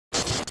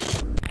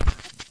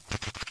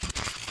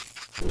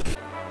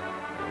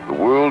The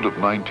world of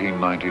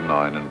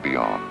 1999 and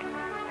beyond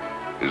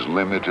is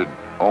limited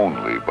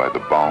only by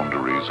the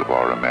boundaries of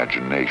our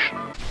imagination.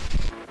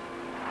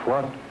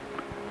 What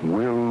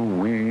will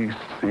we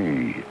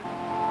see?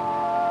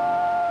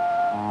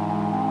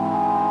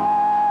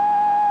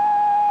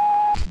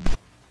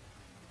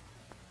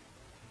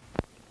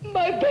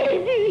 My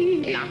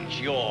baby! Not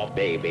your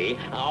baby,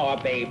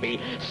 our baby,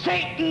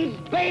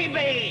 Satan's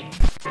baby!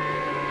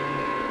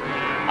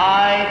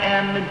 I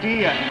am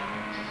Medea,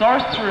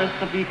 sorceress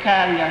of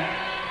Eucalia.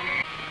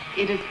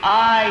 It is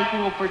I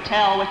who will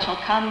foretell what shall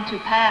come to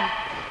pass.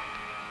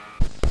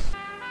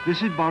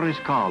 This is Boris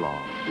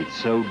Karloff. It's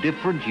so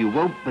different you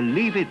won't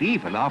believe it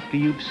even after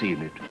you've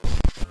seen it.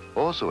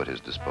 Also at his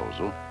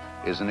disposal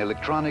is an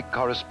electronic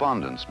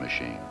correspondence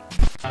machine.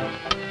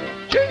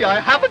 Gee,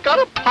 I haven't got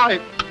a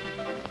pipe.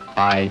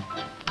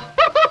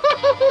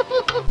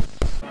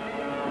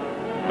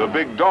 The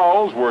big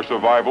dolls were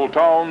survival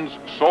towns'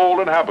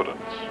 sole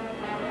inhabitants.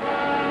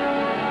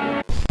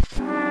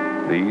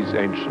 These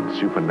ancient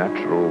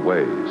supernatural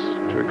ways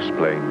to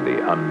explain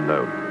the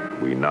unknown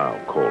we now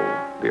call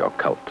the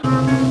occult.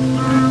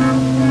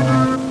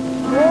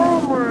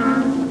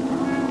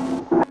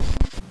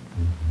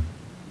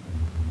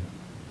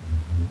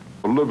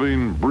 A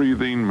living,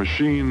 breathing,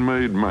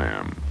 machine-made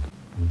man.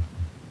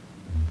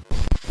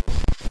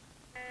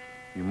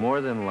 You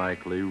more than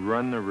likely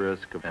run the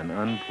risk of an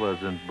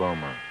unpleasant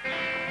bummer.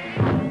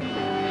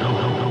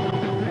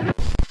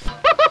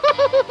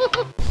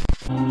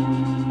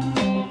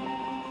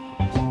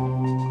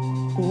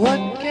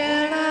 What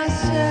can I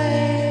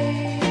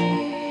say?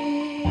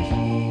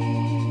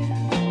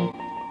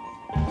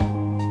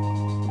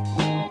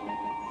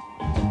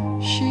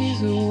 She's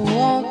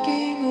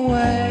walking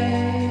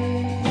away.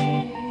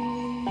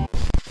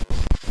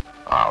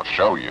 I'll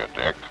show you,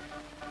 Dick.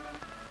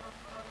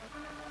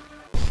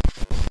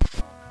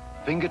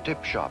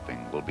 Fingertip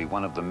shopping will be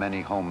one of the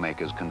many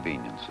homemaker's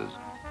conveniences.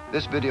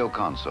 This video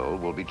console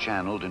will be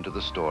channeled into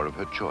the store of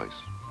her choice.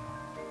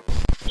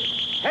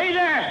 Hey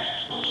there!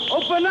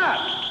 Open up!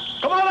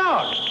 Come on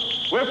out!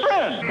 We're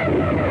friends!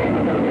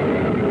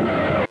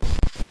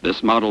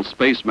 This model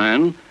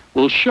spaceman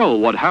will show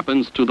what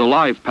happens to the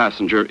live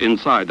passenger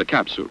inside the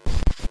capsule.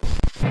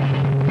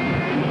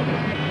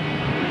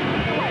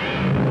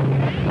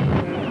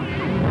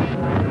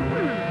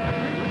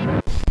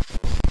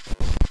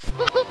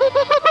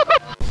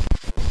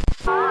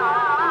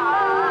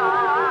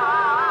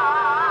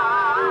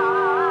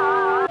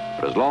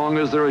 As long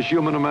as there is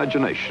human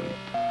imagination,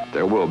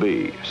 there will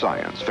be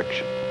science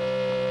fiction.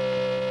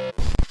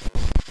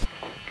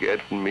 Get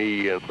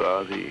me a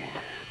body.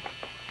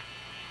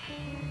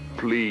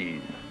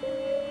 Please.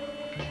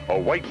 A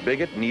white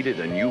bigot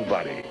needed a new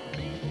body.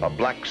 A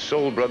black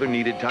soul brother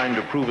needed time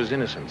to prove his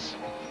innocence.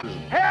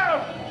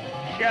 Help!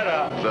 Shut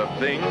up! The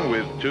thing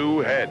with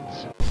two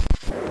heads.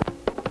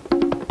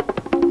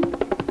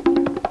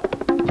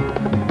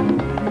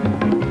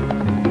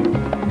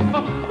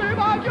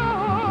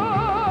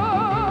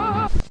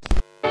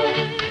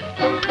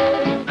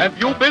 Have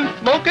you been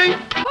smoking?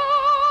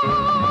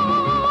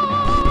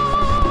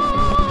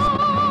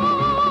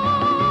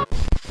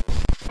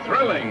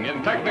 Thrilling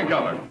in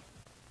Technicolor.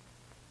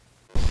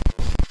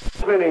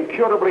 He's been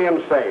incurably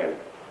insane,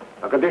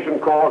 a condition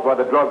caused by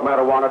the drug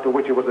marijuana to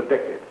which he was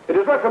addicted. It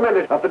is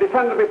recommended that the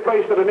defendant be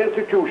placed in an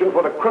institution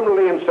for the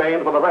criminally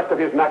insane for the rest of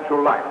his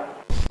natural life.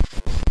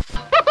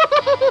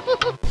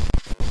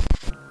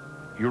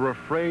 You're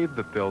afraid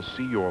that they'll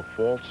see your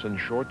faults and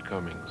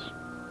shortcomings.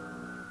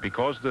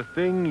 Because the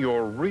thing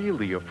you're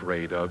really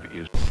afraid of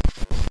is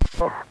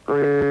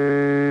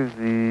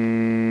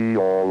Crazy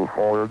all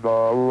for the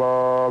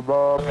love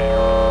of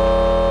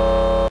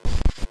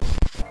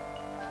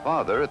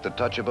Father, at the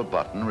touch of a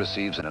button,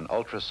 receives an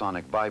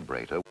ultrasonic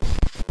vibrator.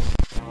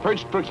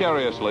 Perched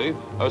precariously,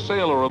 a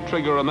sailor will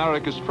trigger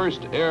America's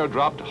first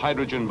air-dropped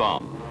hydrogen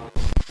bomb.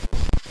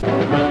 Look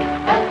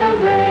at the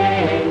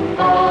rain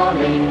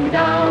falling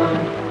down.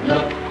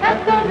 Look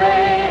at the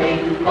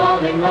rain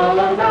falling all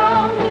around.